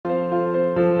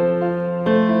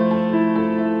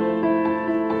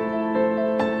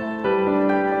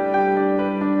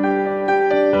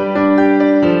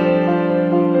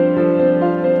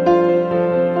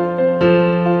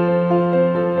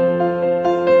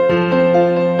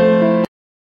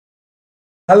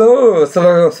Hello,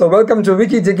 so welcome to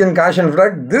Wiki Chicken Cash and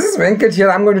Frag. This is Venkat here.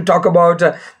 I'm going to talk about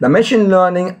the machine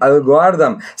learning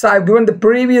algorithm. So I've given the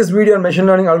previous video on machine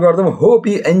learning algorithm. Hope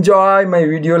you enjoy my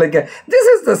video. This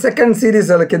is the second series.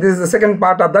 This is the second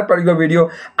part of that particular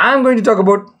video. I'm going to talk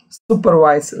about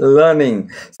supervised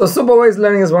learning. So supervised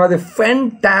learning is one of the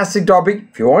fantastic topic.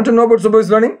 If you want to know about supervised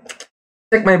learning,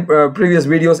 check my previous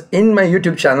videos in my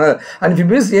YouTube channel. And if you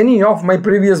miss any of my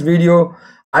previous video,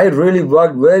 I really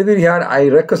worked very hard. I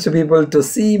request people to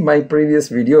see my previous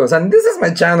videos, and this is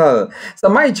my channel. So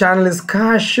my channel is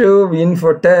Kashu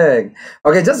Infotech.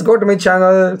 Okay, just go to my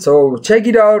channel, so check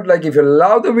it out. If you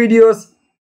love the videos,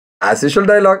 as usual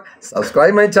dialogue,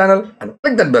 subscribe my channel and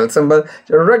click that bell symbol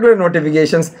to regular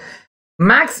notifications.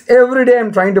 Max every day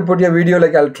I'm trying to put a video.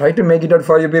 I'll try to make it out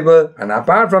for you people. And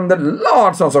apart from that,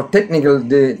 lots of technical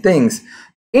things,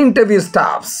 interview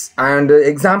stuffs and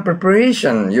exam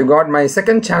preparation. You got my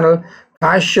second channel,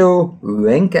 Kashu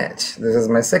Venkat. This is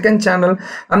my second channel,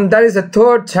 and that is a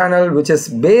third channel which is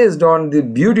based on the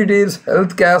beauty tips,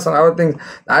 healthcare and other things.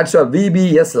 That's a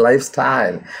VBS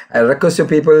lifestyle. I request you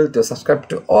people to subscribe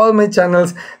to all my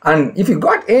channels. And if you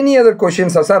got any other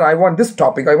questions, or sir, I want this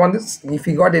topic, I want this, if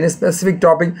you got any specific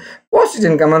topic, post it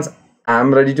in comments.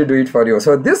 I'm ready to do it for you.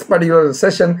 So this particular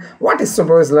session, what is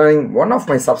supervised learning? One of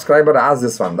my subscriber asked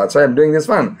this one. That's why I'm doing this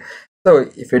one. So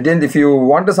if you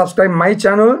want to subscribe my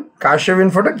channel, Kashu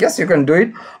Infotech, yes, you can do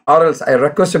it. Or else I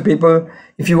request you people,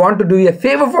 if you want to do a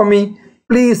favor for me,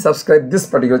 please subscribe this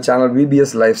particular channel,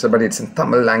 VBS Lifestyle, but it's in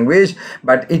Tamil language,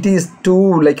 but it is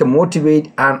to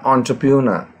motivate an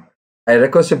entrepreneur. I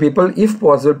request you people, if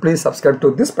possible, please subscribe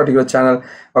to this particular channel.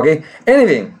 Okay,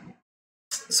 anyway,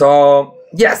 so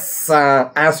yes,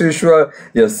 as usual,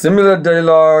 a similar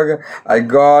dialogue I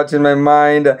got in my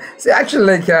mind. See,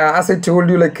 actually, as I told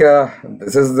you,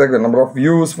 this is the number of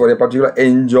views for a particular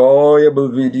enjoyable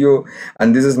video,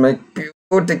 and this is my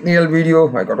pure technical video.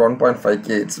 I got 1.5k.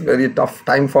 It's very tough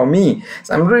time for me,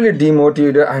 so I'm really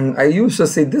demotivated, and I used to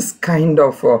see this kind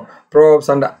of probes,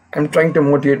 and I'm trying to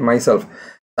motivate myself,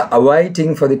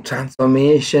 awaiting for the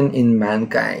transformation in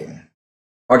mankind.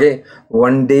 Okay,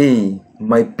 one day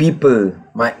my people,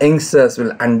 my youngsters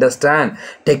will understand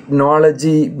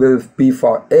technology will be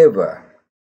forever.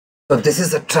 So this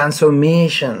is a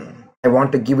transformation. I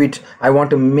want to give it, I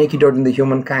want to make it out in the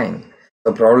humankind.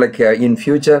 So probably in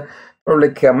future,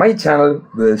 my channel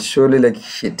will surely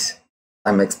hit.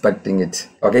 I'm expecting it.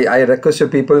 Okay, I request you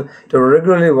people to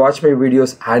regularly watch my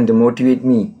videos and motivate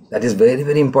me. That is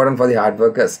very important for the hard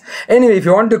workers. Anyway, if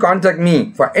you want to contact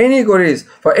me for any queries,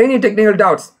 for any technical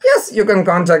doubts, yes, you can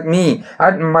contact me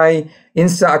at my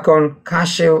Insta account,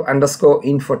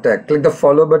 Kashu_Infotech. Click the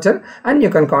follow button and you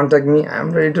can contact me.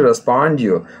 I'm ready to respond to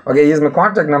you. Okay, here's my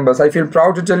contact numbers. I feel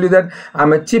proud to tell you that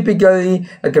I'm a typically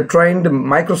a trained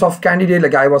Microsoft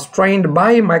candidate. I was trained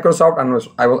by Microsoft and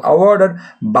I was awarded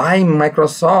by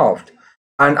Microsoft.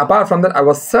 And apart from that, I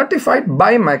was certified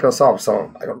by Microsoft.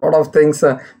 So I got a lot of things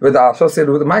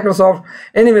associated with Microsoft.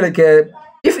 Anyway,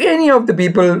 if any of the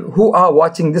people who are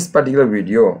watching this particular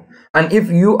video, and if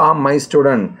you are my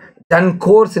student, done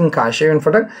course in Kashu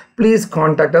Infotech, please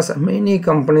contact us. Many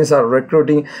companies are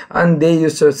recruiting, and they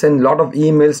used to send a lot of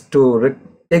emails to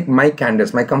take my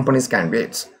candidates, my company's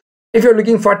candidates. If you're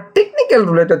looking for technical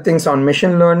related things on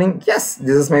machine learning, yes,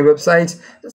 this is my website.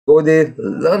 Just go there,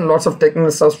 learn lots of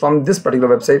technical stuff from this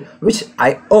particular website, which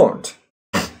I owned.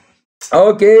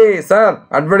 Okay, sir,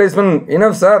 advertisement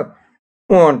enough, sir.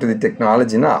 Move on to the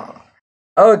technology now.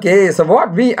 Okay, so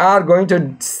what we are going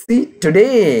to see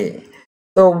today.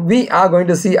 So we are going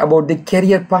to see about the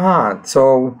career path.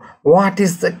 So what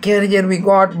is the career we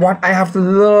got, what I have to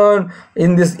learn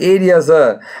in this area,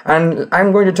 sir. And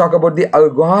I'm going to talk about the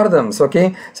algorithms.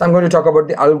 Okay, so I'm going to talk about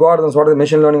the algorithms, what are the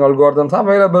machine learning algorithms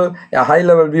available, a high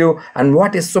level view, and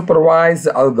what is supervised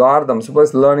algorithm,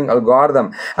 supervised learning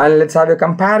algorithm. And let's have a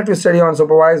comparative study on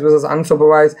supervised versus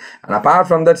unsupervised. And apart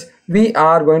from that, we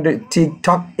are going to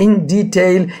talk in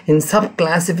detail in sub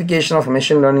classification of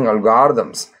machine learning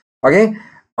algorithms. Okay,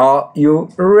 are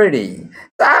you ready?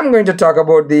 So I'm going to talk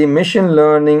about the machine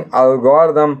learning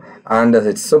algorithm and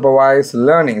its supervised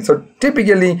learning. So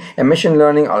typically a machine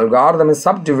learning algorithm is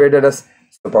subdivided as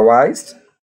supervised,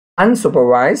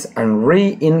 unsupervised, and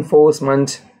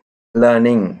reinforcement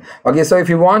learning. Okay, so if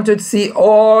you want to see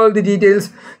all the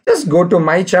details, just go to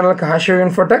my channel, Kashu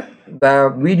Infotech.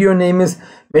 The video name is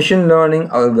machine learning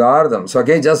algorithms.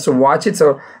 Okay, just watch it.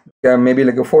 So maybe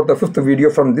a fourth or fifth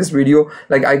video from this video,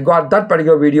 I got that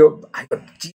particular video, I got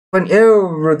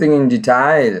everything in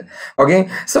detail. Okay,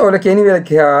 so anyway,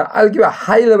 I'll give a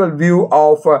high level view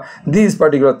of these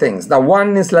particular things. The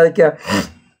one is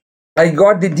I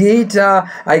got the data,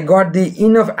 I got the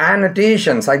enough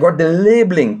annotations, I got the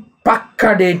labeling,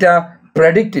 pakka data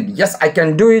predicted. Yes, I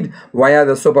can do it via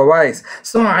the supervised.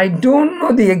 So I don't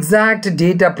know the exact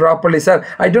data properly, sir.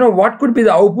 I don't know what could be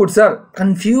the output, sir.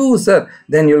 Confused, sir.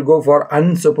 Then you'll go for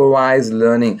unsupervised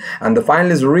learning. And the final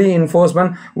is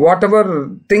reinforcement. Whatever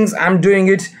things I'm doing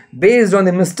it based on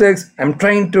the mistakes, I'm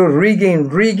trying to regain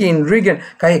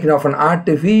kind of an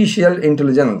artificial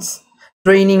intelligence,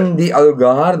 training the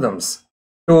algorithms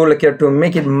to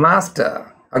make it master.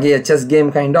 Okay, a chess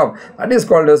game kind of. That is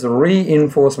called as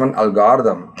reinforcement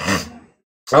algorithm.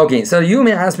 Okay, so you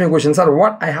may ask me a question, sir,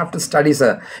 what I have to study,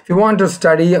 sir? If you want to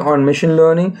study on machine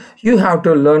learning, you have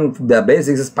to learn the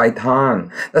basics is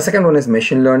Python. The second one is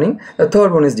machine learning. The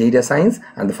third one is data science.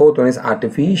 And the fourth one is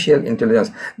artificial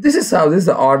intelligence. This is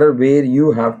the order where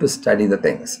you have to study the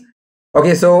things.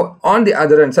 Okay, so on the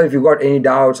other end, sir, if you got any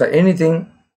doubts or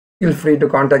anything, feel free to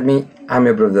contact me. I'm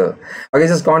your brother. Okay,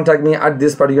 just contact me at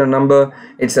this particular number.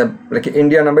 It's a like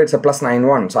India number. It's a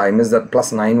 +91. So I missed that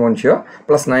 +91 here.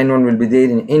 +91 will be there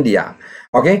in India.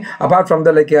 Okay, apart from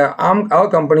the our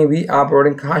company, we are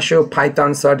providing Casio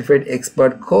Python certified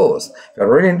expert course. If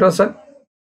you're really interested,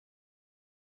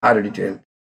 I already tell.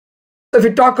 So if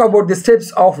we talk about the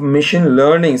steps of machine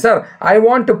learning, sir, I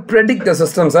want to predict the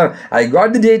system, sir. I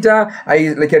got the data,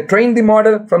 I trained the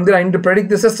model, from there I need to predict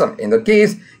the system. In the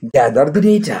case, gather the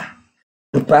data,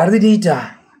 prepare the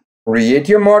data, create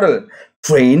your model,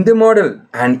 train the model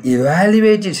and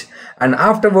evaluate it. And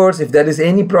afterwards, if there is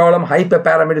any problem,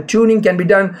 hyperparameter tuning can be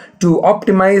done to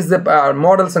optimize the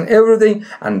models and everything.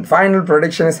 And final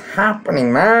prediction is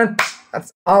happening, man.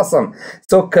 That's awesome.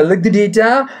 So collect the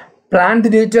data, plan the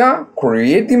data,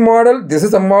 create the model. This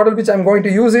is a model which I'm going to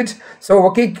use it. So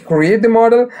okay, create the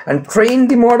model and train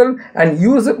the model and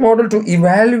use the model to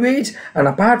evaluate. And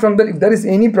apart from that, if there is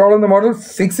any problem in the model,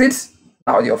 fix it.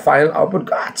 Now your final output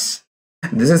cards.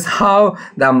 This is how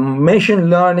the machine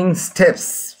learning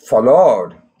steps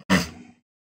followed.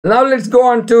 Now let's go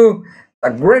on to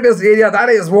the greatest area, that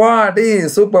is what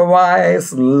is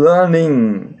supervised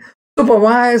learning.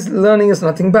 Supervised learning is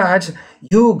nothing but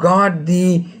you got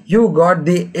the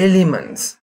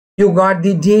elements, you got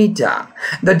the data.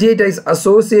 The data is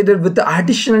associated with the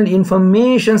additional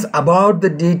informations about the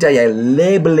data, a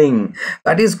labeling.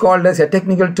 That is called as, a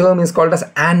technical term is called as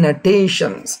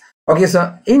annotations. Okay,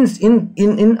 so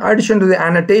in addition to the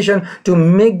annotation, to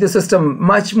make the system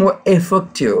much more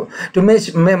effective, to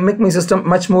make my system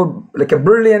much more like a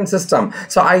brilliant system,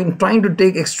 so I'm trying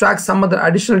to extract some other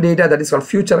additional data, that is called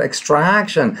feature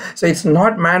extraction. So it's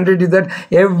not mandatory that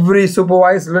every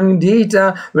supervised learning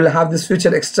data will have this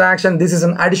feature extraction. This is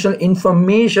an additional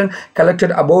information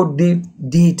collected about the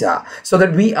data, so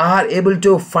that we are able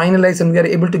to finalize and we are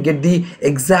able to get the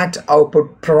exact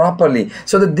output properly,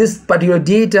 so that this particular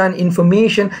data and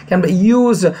information can be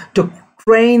used to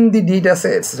train the data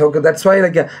sets. So that's why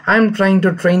I'm trying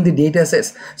to train the data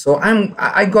sets. So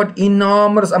I got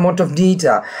enormous amount of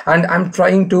data and I'm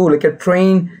trying to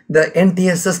train the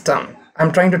entire system.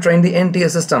 I'm trying to train the entire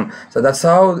system. So that's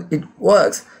how it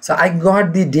works. So I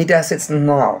got the data sets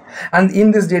now, and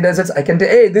in these data sets I can say,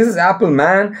 hey, this is apple,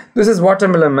 man, this is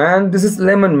watermelon, man, this is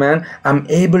lemon, man. I'm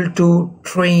able to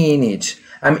train it.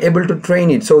 I'm able to train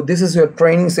it. So this is your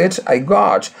training set I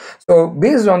got. So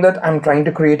based on that, I'm trying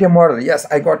to create a model. Yes,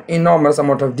 I got enormous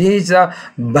amount of data,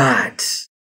 but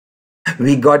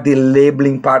we got the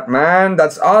labeling part, man.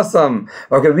 That's awesome.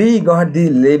 Okay, we got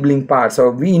the labeling part, so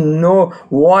we know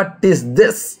what is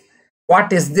this.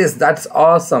 What is this? That's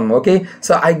awesome. Okay,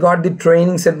 so I got the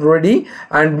training set ready,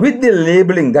 and with the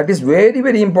labeling, that is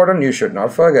very important, you should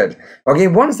not forget. Okay,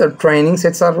 once the training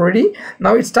sets are ready,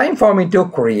 now it's time for me to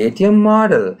create a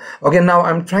model. Okay, now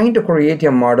I'm trying to create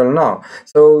a model now.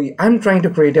 So I'm trying to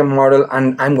create a model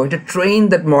and I'm going to train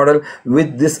that model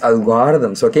with this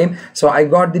algorithms. Okay, so I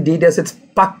got the data sets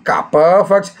pakka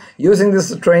perfect. Using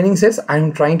this training sets,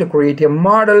 I'm trying to create a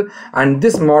model, and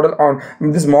this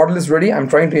model is ready. I'm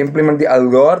trying to implement the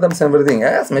algorithms and everything.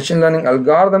 Yes, machine learning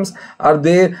algorithms are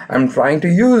there. I'm trying to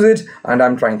use it and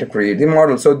I'm trying to create the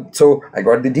model. So I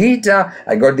got the data,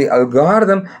 I got the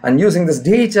algorithm, and using this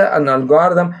data and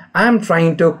algorithm, I'm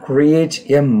trying to create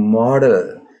a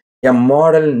model. A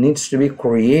model needs to be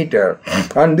created,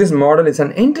 and this model is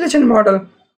an intelligent model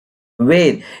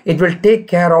where it will take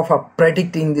care of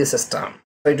predicting the system.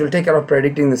 So it will take care of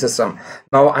predicting the system.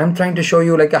 Now I'm trying to show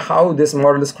you how this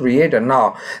model is created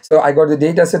now. So I got the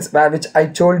data sets which I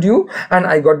told you, and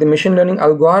I got the machine learning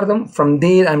algorithm. From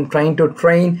there I'm trying to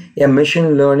train a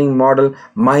machine learning model.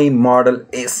 My model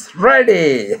is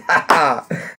ready.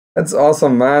 That's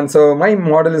awesome, man. So my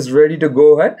model is ready to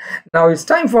go ahead. Now it's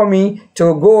time for me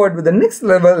to go ahead with the next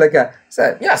level. Like I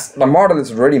said, yes, the model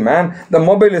is ready, man. The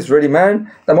mobile is ready,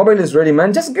 man. The mobile is ready,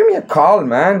 man. Just give me a call,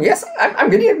 man. Yes, I'm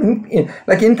getting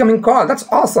like incoming call. That's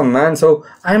awesome, man. So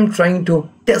I'm trying to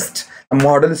test. The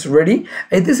model is ready.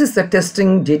 This is the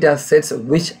testing data sets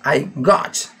which I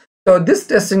got. So this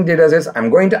testing data says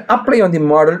I'm going to apply on the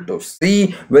model to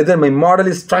see whether my model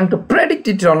is trying to predict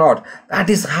it or not. That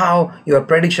is how your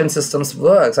prediction systems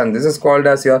works, and this is called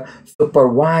as your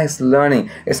supervised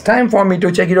learning. It's time for me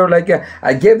to check it out. Like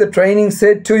I gave the training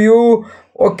set to you.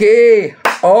 Okay,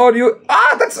 or you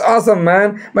that's awesome,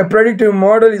 man. My predictive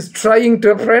model is trying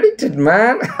to predict it,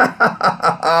 man.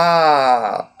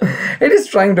 It is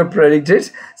trying to predict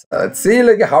it. So let's see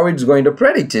like how it's going to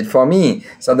predict it for me.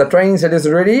 So the training set is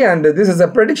ready, and this is a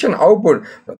prediction output.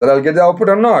 Whether I'll get the output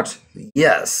or not.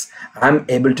 Yes, I'm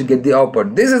able to get the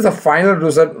output. This is the final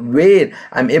result where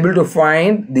I'm able to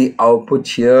find the output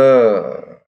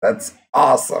here. That's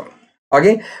awesome.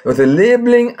 Okay, with the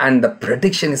labeling and the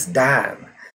prediction is done.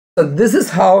 So this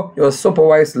is how your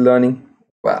supervised learning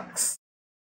works.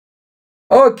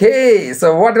 Okay,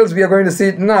 so what else we are going to see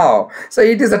it now? So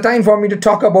it is a time for me to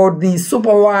talk about the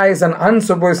supervised and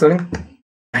unsupervised learning.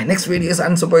 My next video is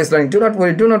unsupervised learning. Do not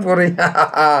worry, do not worry.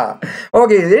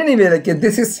 Okay, anyway, like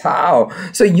this is how.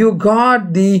 So you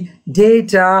got the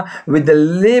data with the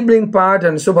labeling part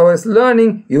and supervised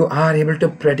learning. You are able to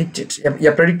predict it.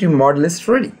 Your predictive model is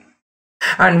ready.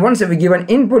 And once we give an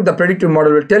input, the predictive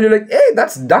model will tell you like, hey,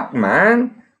 that's duck,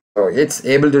 man. So it's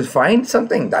able to find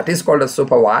something. That is called a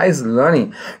supervised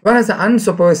learning. Whereas the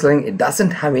unsupervised learning, it doesn't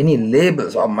have any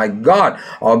labels. Oh my God.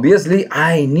 Obviously,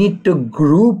 I need to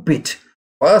group it.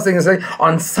 First thing is like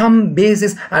on some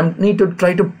basis, I need to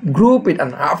try to group it,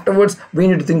 and afterwards we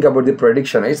need to think about the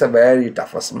prediction. It's a very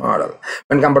toughest model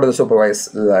when compared to the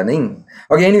supervised learning.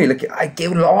 Okay, anyway, like I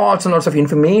gave lots and lots of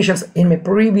information in my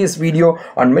previous video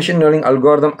on machine learning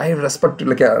algorithm. I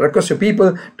request you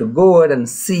people to go ahead and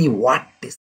see what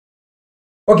is.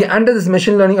 Okay, under this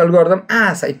machine learning algorithm,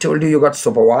 as I told you, you got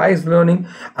supervised learning,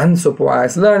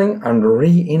 unsupervised learning, and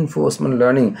reinforcement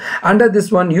learning. Under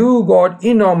this one, you got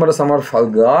enormous number of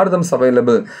algorithms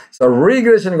available. So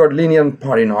regression, you got linear and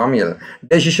polynomial,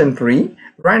 decision tree,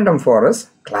 random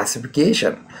forest,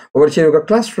 classification. Over here, you got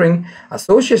clustering,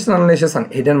 association analysis,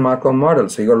 and hidden Markov model.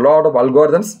 So you got a lot of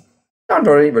algorithms. Don't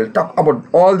worry, we'll talk about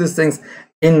all these things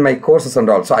in my courses and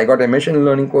all. So I got a machine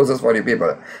learning courses for you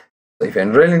people. So if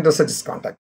you're really interested, just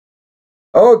contact.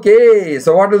 Okay,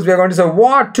 so what else we are going to say?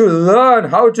 What to learn,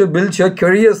 how to build your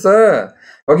career, sir.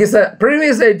 Okay, sir,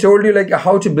 previously I told you like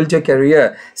how to build your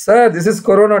career. Sir, this is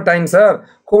Corona time, sir.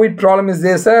 COVID problem is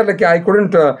there, sir. Like I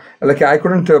couldn't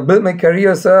build my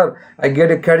career, sir. I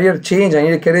get a career change. I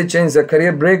need a career change, a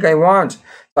career break I want. So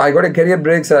I got a career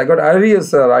break, sir. I got arrears,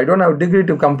 sir. I don't have a degree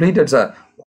to complete it, sir.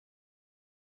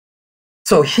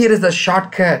 So here is the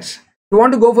shortcut. You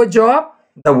want to go for a job?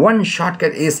 The one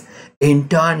shortcut is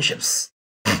internships.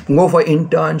 Go for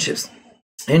internships.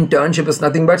 Internship is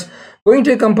nothing but going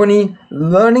to a company,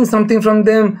 learning something from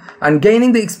them, and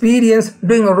gaining the experience,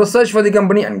 doing a research for the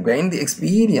company and gaining the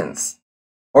experience.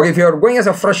 Okay, if you are going as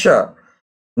a fresher,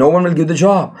 no one will give the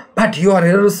job, but you are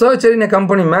a researcher in a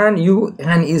company, man, you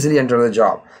can easily enter the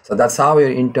job. So that's how your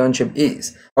internship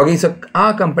is. Okay, so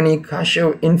our company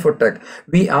Cashew Infotech,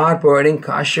 we are providing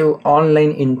Cashew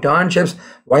online internships.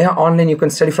 Via online, you can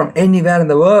study from anywhere in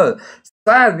the world.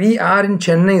 Sir, we are in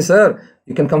Chennai, sir.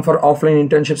 You can come for offline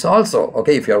internships also.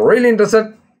 Okay, if you're really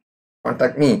interested,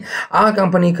 contact me. Our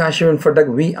company Cashew Infotech,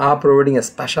 we are providing a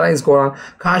specialized course on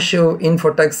Cashew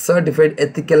Infotech Certified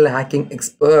Ethical Hacking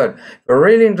Expert. If you're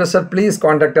really interested, please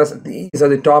contact us. These are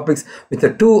the topics with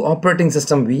the 2 operating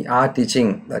system we are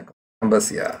teaching. The numbers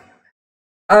here.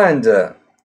 And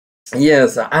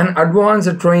yes, an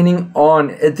advanced training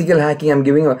on ethical hacking I'm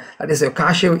giving. That is a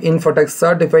Cashew Infotech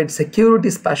Certified Security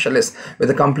Specialist with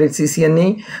a complete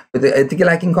CCNA, with the ethical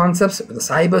hacking concepts, with the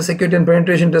cyber security and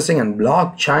penetration testing, and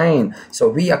blockchain. So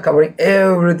we are covering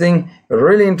everything. If you're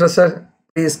really interested,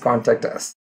 please contact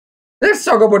us. Let's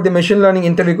talk about the machine learning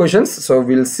interview questions. So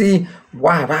we'll see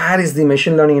where is the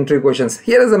machine learning interview questions.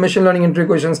 Here is the machine learning interview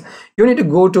questions. You need to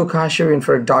go to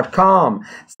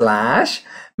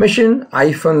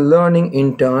cashewinfotech.com/machine-learning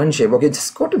internship. Okay,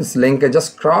 just go to this link and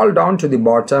just scroll down to the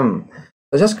bottom.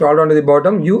 So just scroll down to the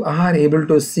bottom. You are able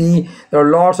to see there are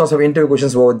lots of interview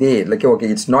questions over there. Like okay,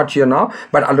 it's not here now,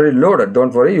 but already loaded.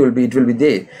 Don't worry, it will be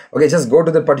there. Okay, just go to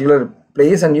the particular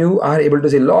place and you are able to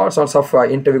see lots of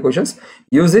interview questions.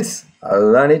 Use it,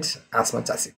 learn it as much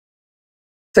as you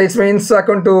So it's my Insta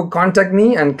account to contact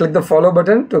me, and click the follow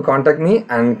button to contact me,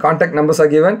 and contact numbers are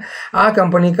given. Our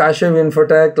company Kashiv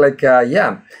Infotech, like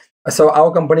yeah. So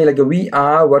our company, like we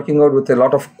are working out with a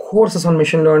lot of courses on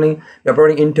machine learning. We are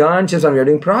providing internships and we are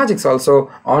doing projects also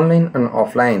online and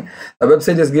offline. The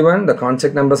website is given, the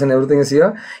contact numbers and everything is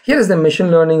here. Here is the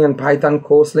machine learning and Python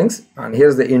course links, and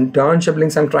here's the internship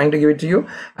links I'm trying to give it to you.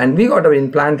 And we got our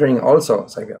in-plan training also.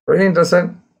 So if you're really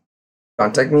interested,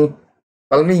 contact me,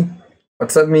 call me,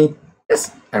 WhatsApp me.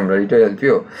 Yes, I'm ready to help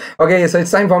you. Okay, so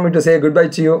it's time for me to say goodbye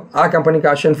to you. Our company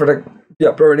Kashiv Infotech, we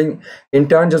are providing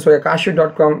internships via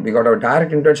kashiv.com. We got our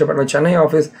direct internship at my Chennai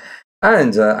office,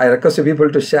 and I request you people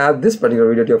to share this particular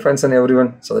video to your friends and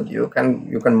everyone, so that you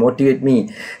can motivate me.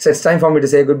 So it's time for me to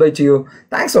say goodbye to you.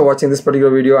 Thanks for watching this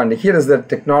particular video, and here is the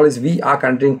technology we are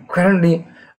currently.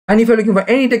 And if you're looking for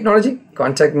any technology,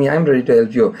 contact me. I'm ready to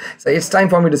help you. So it's time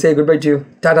for me to say goodbye to you.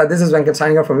 Tata. This is Venkat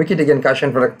signing off from Wiki Tech and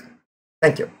Kashiv Infotech.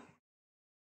 Thank you.